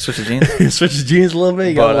bit. Switch the jeans. Switch the jeans a little bit.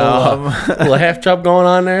 You got a little half chop going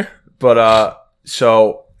on there. But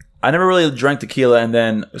so I never really drank tequila, and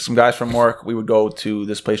then some guys from work, we would go to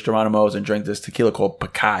this place Geronimo's and drink this tequila called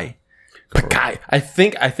Pacay. Pacay. I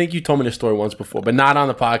think you told me this story once before, but not on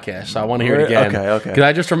the podcast. So I want to hear it again. Okay. Because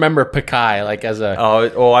I just remember Pacay like as a.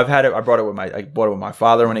 I've had it. I bought it with my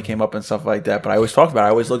father when it came up and stuff like that. But I always talked about it.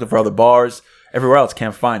 I always looking for other bars everywhere else.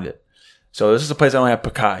 Can't find it. So this is a place I only have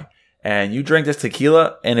Pacay, and you drink this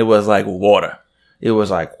tequila, and it was like water. It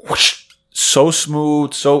was like whoosh, so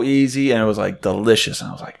smooth, so easy, and it was like delicious.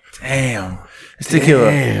 And I was like, damn.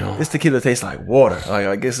 This tequila tastes like water. Like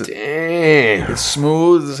I guess it's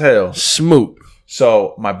smooth as hell. Smooth.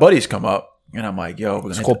 So my buddies come up and I'm like, yo,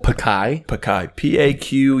 it's called Pacay. Pacay.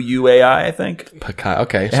 Paquai, I think. Pacay.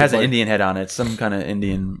 Okay. It has an Indian head on it. It's some kind of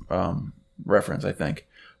Indian reference, I think.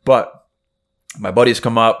 But my buddies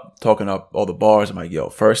come up, talking up all the bars. I'm like, yo,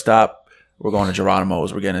 first stop, we're going to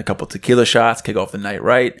Geronimo's. We're getting a couple tequila shots, kick off the night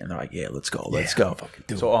right. And they're like, yeah, let's go.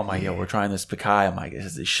 So I'm like, yo, we're trying this Pacay. I'm like, this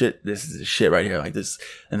is the shit right here. Like this.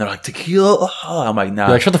 And they're like, tequila? Oh. I'm like, nah.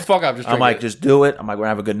 You're like, shut the fuck up. I'm like, just do it. I'm like, we're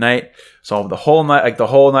going to have a good night. So the whole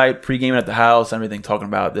night, pre-gaming at the house, everything talking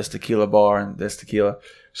about this tequila bar and this tequila.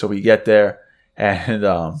 So we get there and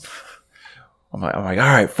I'm like, all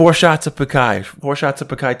right, 4 shots of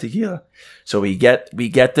Pacay tequila. So we get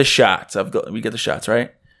the shots. We get the shots,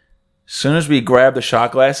 right? As soon as we grab the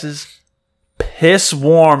shot glasses, piss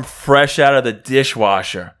warm, fresh out of the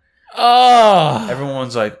dishwasher. Oh.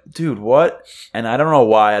 Everyone's like, dude, what? And I don't know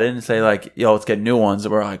why. I didn't say like, yo, let's get new ones.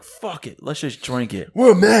 We're like, fuck it. Let's just drink it.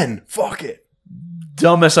 We're men. Fuck it.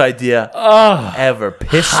 Dumbest idea ever.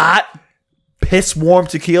 Piss warm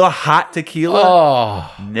tequila, hot tequila.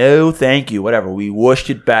 Oh. No, thank you. Whatever. We whooshed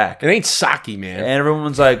it back. It ain't sake, man. And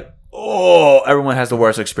everyone's like, oh, everyone has the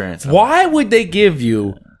worst experience. Why would they give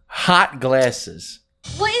you hot glasses?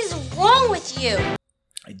 What is wrong with you?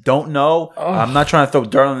 I don't know. I'm not trying to throw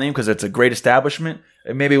dirt on the name because it's a great establishment.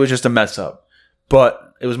 Maybe it was just a mess up.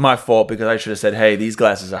 But it was my fault because I should have said, hey, these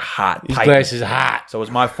glasses are hot. These glasses are hot. So it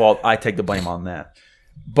was my fault. I take the blame on that.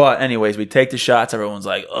 But anyways, we take the shots. Everyone's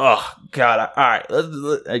like, oh, God. All right.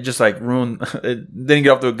 I just like ruined. It didn't get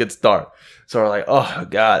off to a good start. So we're like, oh,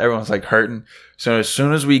 God. Everyone's like hurting. So as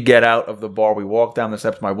soon as we get out of the bar, we walk down the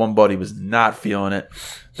steps. My one buddy was not feeling it.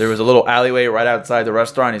 There was a little alleyway right outside the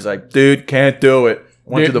restaurant. He's like, dude, can't do it.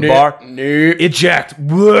 Went to the bar. Eject.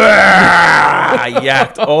 I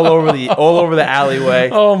yacked all over the alleyway.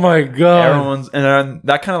 Oh my God. And then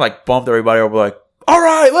that kind of like bumped everybody over like, all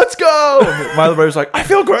right, let's go. And my other buddy was like, I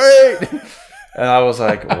feel great. And I was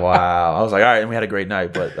like, wow. I was like, all right. And we had a great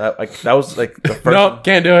night. But that was like the first. Nope,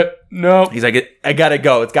 can't do it. Nope. He's like, I got to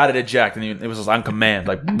go. It's got to eject. And it was just on command.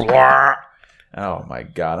 Like, blah. Oh my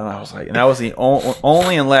God. And I was like, and that was the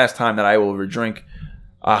only and last time that I will ever drink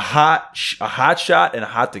a hot shot and a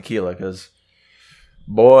hot tequila. Because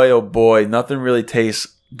boy, oh boy, nothing really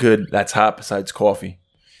tastes good that's hot besides coffee.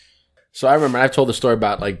 So I remember, I've told the story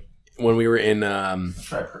about like when we were in,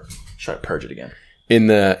 try to purge it again. In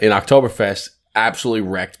Oktoberfest, absolutely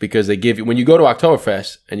wrecked because they give you, when you go to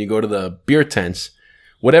Oktoberfest and you go to the beer tents,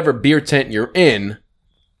 whatever beer tent you're in,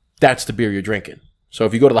 that's the beer you're drinking. So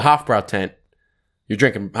if you go to the Hofbrau tent, you're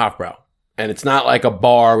drinking Hofbrau. And it's not like a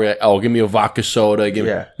bar where, oh, give me a vodka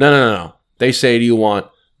soda. No. They say, do you want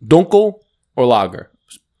dunkel or lager?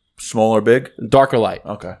 Small or big? Dark or light.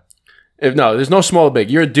 Okay. There's no small or big.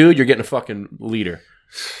 You're a dude, you're getting a fucking liter.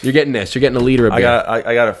 You're getting this. You're getting a liter of beer.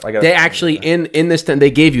 I got to. They actually, in this tent,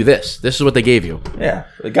 they gave you this. This is what they gave you. Yeah,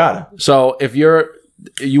 they got it. So if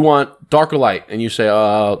you want dark or light, and you say,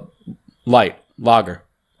 light, lager.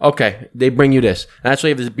 Okay, they bring you this. And that's why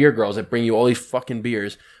you have these beer girls that bring you all these fucking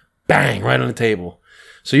beers. Bang, right on the table.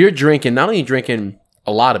 So you're drinking, not only drinking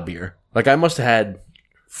a lot of beer, like I must have had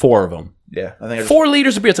 4 of them. Yeah. I think 4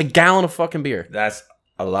 liters of beer. It's a gallon of fucking beer. That's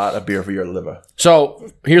a lot of beer for your liver. So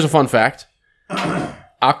here's a fun fact.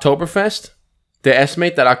 Oktoberfest, they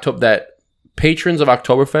estimate that patrons of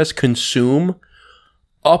Oktoberfest consume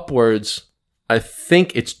upwards I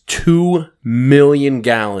think it's 2 million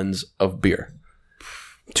gallons of beer.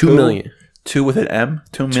 2 million. 2 with an M?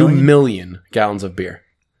 2 million? 2 million gallons of beer.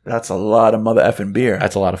 That's a lot of mother effing beer.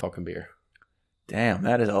 That's a lot of fucking beer. Damn,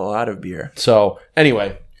 that is a lot of beer. So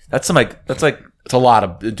anyway, That's like it's a lot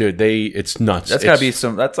of dude. It's nuts. that's gotta be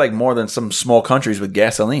some. That's like more than some small countries with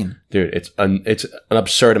gasoline. Dude. It's an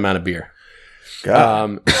absurd amount of beer.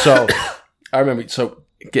 God. So I remember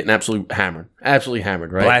getting absolutely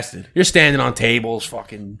hammered, right? Blasted. You're standing on tables,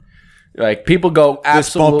 fucking like people go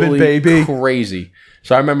absolutely bumping, baby. crazy.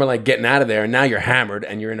 So I remember like getting out of there, and now you're hammered,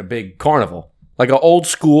 and you're in a big carnival, like an old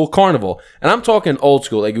school carnival. And I'm talking old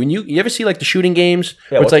school, like when you ever see like the shooting games,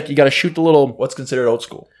 where it's like you got to shoot the little. What's considered old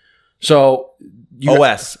school? So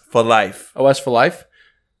OS for life. OS for life.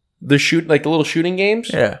 The little shooting games.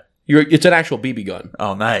 Yeah. It's an actual BB gun.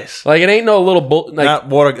 Oh, nice. Like it ain't no little Not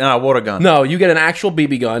water gun. No, you get an actual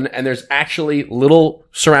BB gun, and there's actually little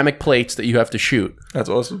ceramic plates that you have to shoot. That's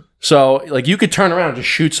awesome. So, like, you could turn around and just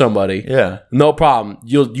shoot somebody. Yeah. No problem.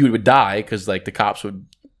 You would die because, like, the cops would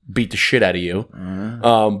beat the shit out of you.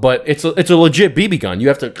 Mm-hmm. But it's a legit BB gun. You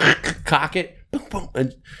have to cock it. Boom, boom.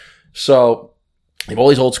 And so, they have all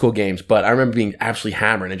these old school games. But I remember being absolutely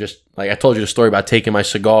hammered. And just, like, I told you the story about taking my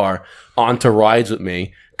cigar onto rides with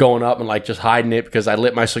me, going up and, like, just hiding it because I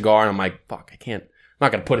lit my cigar. And I'm like, fuck, I'm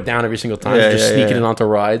not going to put it down every single time. Sneaking it onto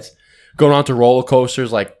rides. Going onto roller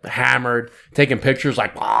coasters, like hammered, taking pictures,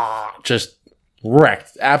 like just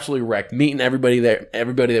wrecked, absolutely wrecked. Meeting everybody there,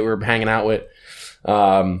 everybody that we were hanging out with.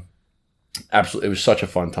 Absolutely, it was such a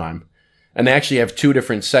fun time. And they actually have 2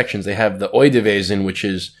 different sections. They have the Oktoberfest, which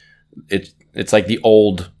is it's like the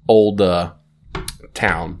old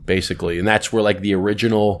town basically, and that's where like the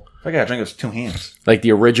original. I gotta drink this 2 hands. Like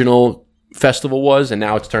the original festival was, and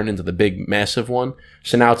now it's turned into the big massive one.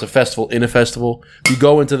 So now it's a festival in a festival. You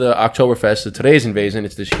go into the Oktoberfest, the Today's Invasion,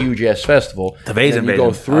 it's this huge ass festival. Today's Invasion. You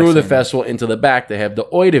go through the festival into the back. They have the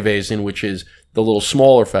Oktoberfest, which is the little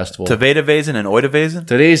smaller festival. Today's and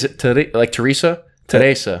Oktoberfest? Today, like Teresa?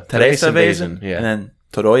 Teresa Invasion. Yeah. And then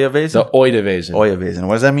Todoya Vasen? The Oktoberfest.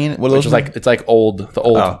 What does that mean? What Which is like, it's like old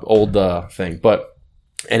thing. But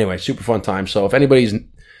anyway, super fun time. So if anybody's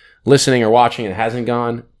listening or watching and hasn't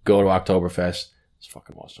gone, go to Oktoberfest. It's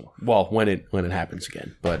fucking awesome. Well, when it happens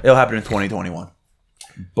again, but it'll happen in 2021.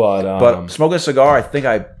 But smoking a cigar, I think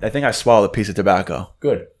I swallowed a piece of tobacco.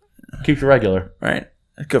 Good, keeps you regular, right?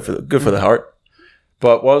 Good for the heart.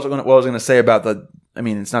 But what was I gonna say about the? I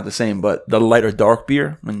mean, it's not the same, but the light or dark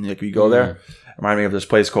beer when you go there, remind me of this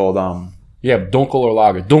place called Dunkel or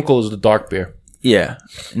Lager. Dunkel is the dark beer. Yeah.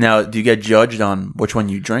 Now, do you get judged on which one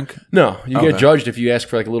you drink? No, you get judged if you ask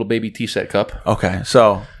for like a little baby tea set cup. Okay,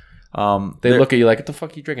 so they look at you like, "What the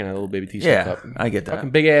fuck are you drinking? That little baby tea set cup?" I get that. Fucking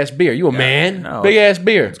big ass beer. You a man? No, big ass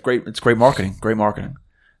beer. It's great. It's great marketing. Great marketing.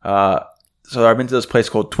 So I've been to this place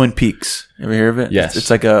called Twin Peaks. Ever hear of it? Yes. It's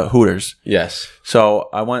like a Hooters. Yes. So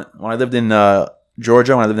I went when I lived in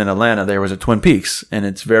Georgia. When I lived in Atlanta, there was a Twin Peaks, and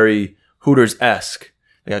it's very Hooters-esque.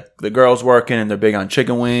 They got the girls working, and they're big on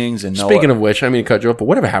chicken wings. And speaking of which, I mean to cut you off, but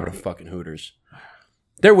whatever happened to fucking Hooters?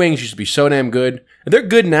 Their wings used to be so damn good. They're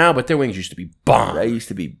good now, but their wings used to be bomb. They used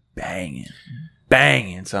to be banging,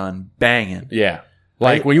 son, banging. Yeah,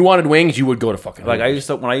 like when you wanted wings, you would go to fucking Hooters.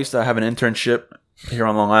 When I used to have an internship here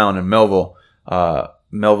on Long Island in Melville.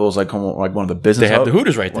 Melville's like one of the business. They have the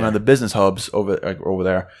Hooters right there. One of the business hubs over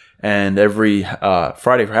there. And every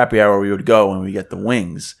Friday for happy hour, we would go and we get the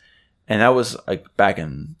wings. And that was like back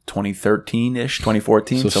in 2013-ish,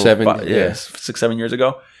 2014. So 6-7 years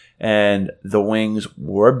ago. And the wings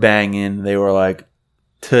were banging. They were like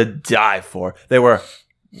to die for. They were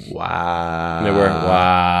wow.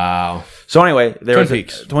 So anyway, there was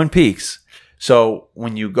Twin Peaks. So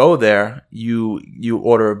when you go there, you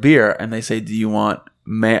order a beer and they say, "Do you want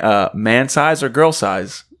man size or girl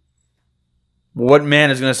size?" What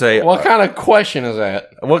man is going to say? What kind of question is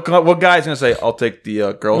that? What guy is going to say? I'll take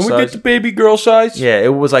the girl size. Can we get the baby girl size? Yeah, it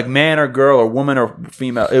was like man or girl or woman or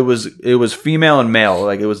female. It was female and male.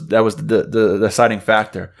 Like that was the deciding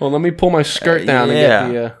factor. Well, let me pull my skirt down and get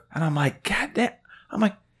the. And I'm like, God damn! I'm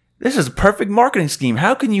like, this is a perfect marketing scheme.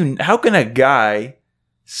 How can a guy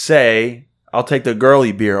say, "I'll take the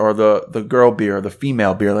girly beer" or the girl beer or the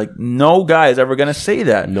female beer? Like, no guy is ever going to say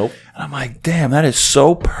that. Nope. And I'm like, damn, that is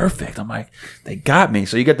so perfect. I'm like, they got me.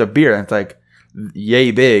 So you get the beer and it's like,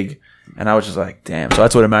 yay big. And I was just like, damn. So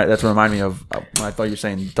that's what reminded me of when I thought you were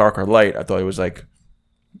saying dark or light. I thought it was like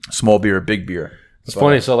small beer or big beer. It's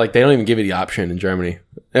funny. So like, they don't even give you the option in Germany.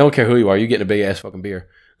 They don't care who you are. You're getting a big ass fucking beer.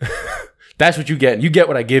 That's what you get. You get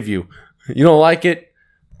what I give you. You don't like it?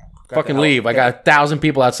 Fucking leave. I got 1,000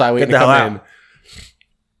 people outside waiting to come in.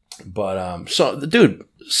 But so dude,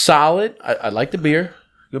 solid. I like the beer.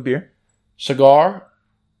 Good beer. Cigar,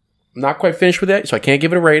 not quite finished with it, so I can't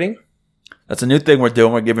give it a rating. That's a new thing we're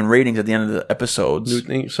doing. We're giving ratings at the end of the episodes. New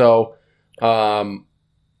thing. So, and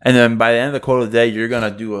then by the end of the quote of the day, you're going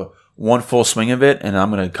to do one full swing of it, and I'm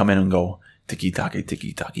going to come in and go, tiki-taki,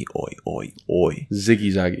 tiki-taki, oi, oi, oi.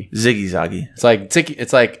 Ziggy-zaggy. Ziggy-zaggy. It's like tiki.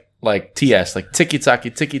 It's like TS, like tiki-taki,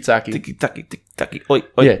 tiki-taki. Tiki-taki, tiki-taki, oi,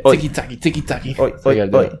 oi, Yeah, oi. tiki-taki, tiki-taki. Oi, So you oi,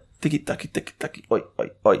 gotta do oi. it. Tiki-taki, tiki-taki, oi, oi,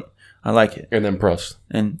 oi. I like it. And then Prost.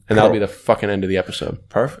 And that'll be the fucking end of the episode.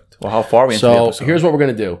 Perfect. Well, how far are we into the So episode? here's what we're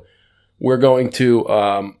going to do. We're going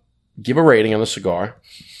to give a rating on the cigar.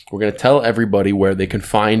 We're going to tell everybody where they can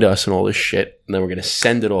find us and all this shit. And then we're going to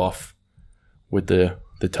send it off with the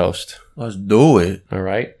toast. Let's do it. All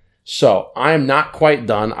right. So I am not quite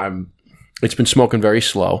done. It's been smoking very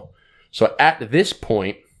slow. So at this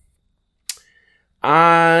point,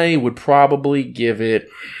 I would probably give it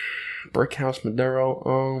Brickhouse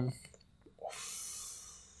Maduro.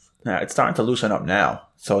 Now it's starting to loosen up now,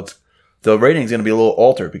 so the rating's going to be a little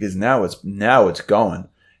altered because now it's going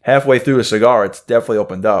halfway through the cigar. It's definitely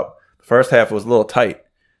opened up. The first half was a little tight,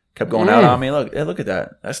 kept going out on me. Look at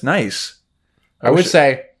that. That's nice. I would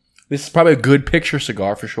say this is probably a good picture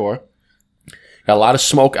cigar for sure. Got a lot of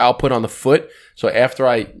smoke output on the foot. So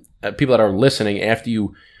after people that are listening, after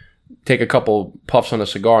you take a couple puffs on the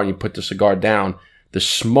cigar and you put the cigar down, the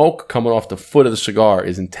smoke coming off the foot of the cigar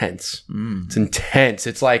is intense. It's intense.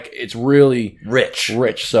 It's like, it's really Rich.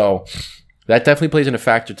 So that definitely plays in a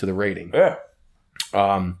factor to the rating. Yeah.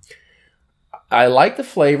 I like the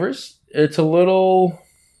flavors. It's a little,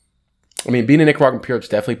 being a Nicaraguan pure, it's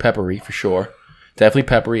definitely peppery for sure. Definitely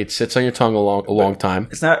peppery. It sits on your tongue a long time.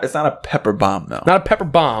 It's not a pepper bomb though. Not a pepper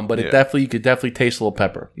bomb, but you could definitely taste a little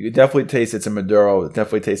pepper. You could definitely taste it's a Maduro. It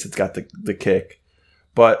definitely tastes it's got the kick.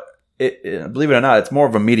 But believe it or not, it's more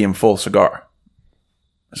of a medium full cigar.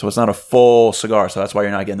 So it's not a full cigar. So that's why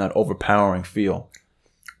you're not getting that overpowering feel.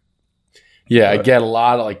 Yeah, I get a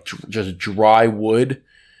lot of just dry wood.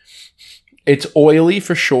 It's oily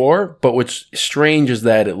for sure, but what's strange is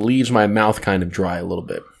that it leaves my mouth kind of dry a little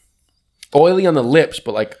bit. Oily on the lips,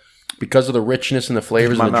 but because of the richness and the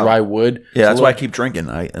flavors and the dry wood. Yeah, that's why I keep drinking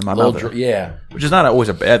in my mouth. Which is not always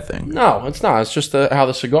a bad thing. No, it's not. It's just how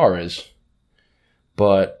the cigar is.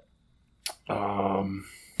 But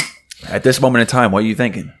at this moment in time, what are you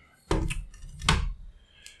thinking?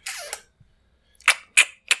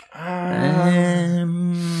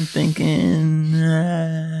 I'm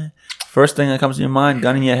thinking. First thing that comes to your mind,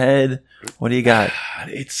 gun in your head. What do you got?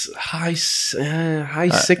 It's high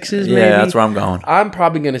sixes, maybe. Yeah, that's where I'm going. I'm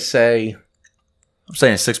probably going to say. I'm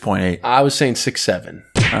saying 6.8. I was saying 6.7.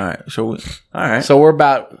 All right. All right. So we're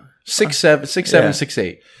about 6.7,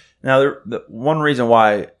 6.8. Now, the one reason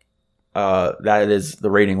why that is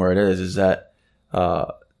the rating where it is that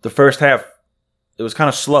the first half, it was kind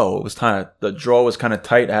of slow. It was the draw was kind of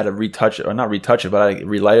tight. I had to retouch it, or not retouch it, but I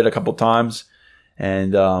relight it a couple times.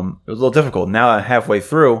 And it was a little difficult. Now I'm halfway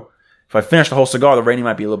through. If I finish the whole cigar, the rating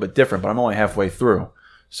might be a little bit different, but I'm only halfway through.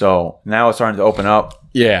 So now it's starting to open up.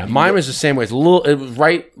 Yeah, mine was the same way. It was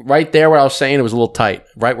right there where I was saying it was a little tight,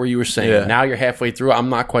 right where you were saying. Yeah. Now you're halfway through. I'm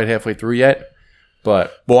not quite halfway through yet,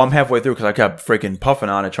 but I'm halfway through because I kept freaking puffing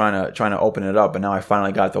on it, trying to open it up, and now I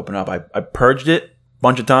finally got it to open up. I purged it a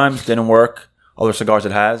bunch of times, didn't work. Other cigars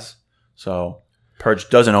it has, so purge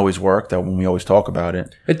doesn't always work. That when we always talk about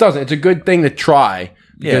it, it doesn't. It's a good thing to try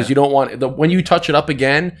because you don't want when you touch it up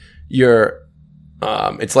again.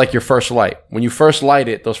 It's like your first light. When you first light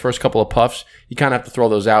it, those first couple of puffs, you kind of have to throw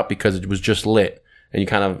those out because it was just lit, and you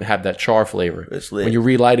kind of have that char flavor. It's lit. When you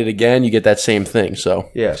relight it again, you get that same thing. So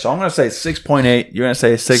yeah. So I'm gonna say 6.8. You're gonna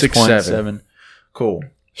say 6.7. Cool.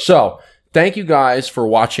 So thank you guys for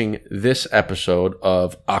watching this episode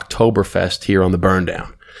of Oktoberfest here on the Burn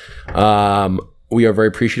Down. We are very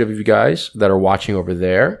appreciative of you guys that are watching over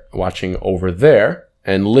there,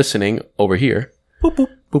 and listening over here. Boop, boop,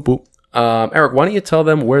 boop, boop. Eric, why don't you tell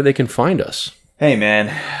them where they can find us? Hey, man.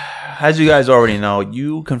 As you guys already know,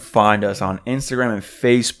 you can find us on Instagram and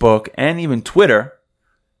Facebook and even Twitter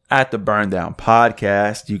at the Burn Down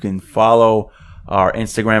Podcast. You can follow our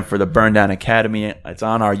Instagram for the Burn Down Academy. It's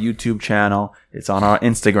on our YouTube channel. It's on our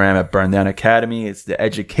Instagram at Burn Down Academy. It's the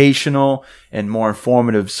educational and more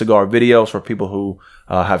informative cigar videos for people who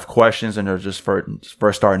have questions and are just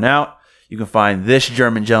first starting out. You can find this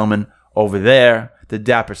German gentleman over there, the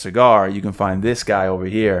Dapper Cigar. You can find this guy over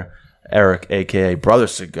here, Eric, a.k.a. Brother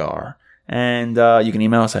Cigar. And you can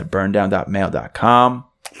email us at burndown.mail.com.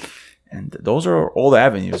 And those are all the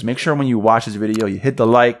avenues. Make sure when you watch this video, you hit the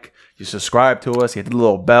like, you subscribe to us, you hit the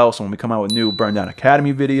little bell, so when we come out with new Burn Down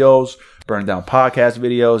Academy videos, Burn Down Podcast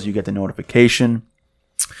videos, you get the notification.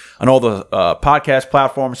 on all the podcast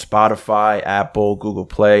platforms, Spotify, Apple, Google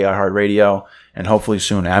Play, iHeartRadio, and hopefully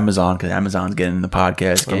soon Amazon, because Amazon's getting in the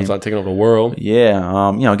podcast game. Amazon taking over the world.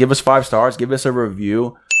 Yeah. Give us 5 stars. Give us a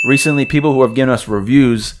review. Recently, people who have given us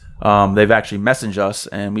reviews, they've actually messaged us,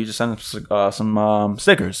 and we just sent them some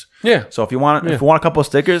stickers. Yeah. So if you want a couple of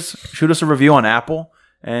stickers, shoot us a review on Apple,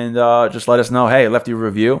 and just let us know, hey, I left you a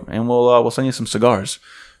review, and we'll send you some cigars.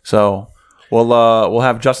 So we'll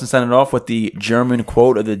have Justin send it off with the German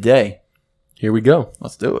quote of the day. Here we go.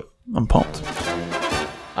 Let's do it. I'm pumped.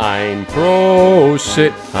 Ein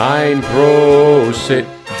Prosit,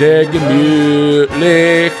 der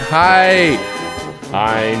Gemütlichkeit.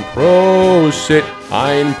 Ein Prosit,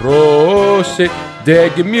 der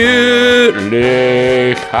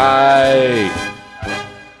Gemütlichkeit.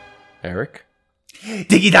 Eric?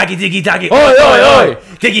 Diggy doggy, diggy doggy. Oi, oi, oi.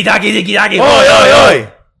 Diggy doggy, diggy doggy. Oi, oi, oi.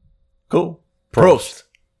 Cool. Prost.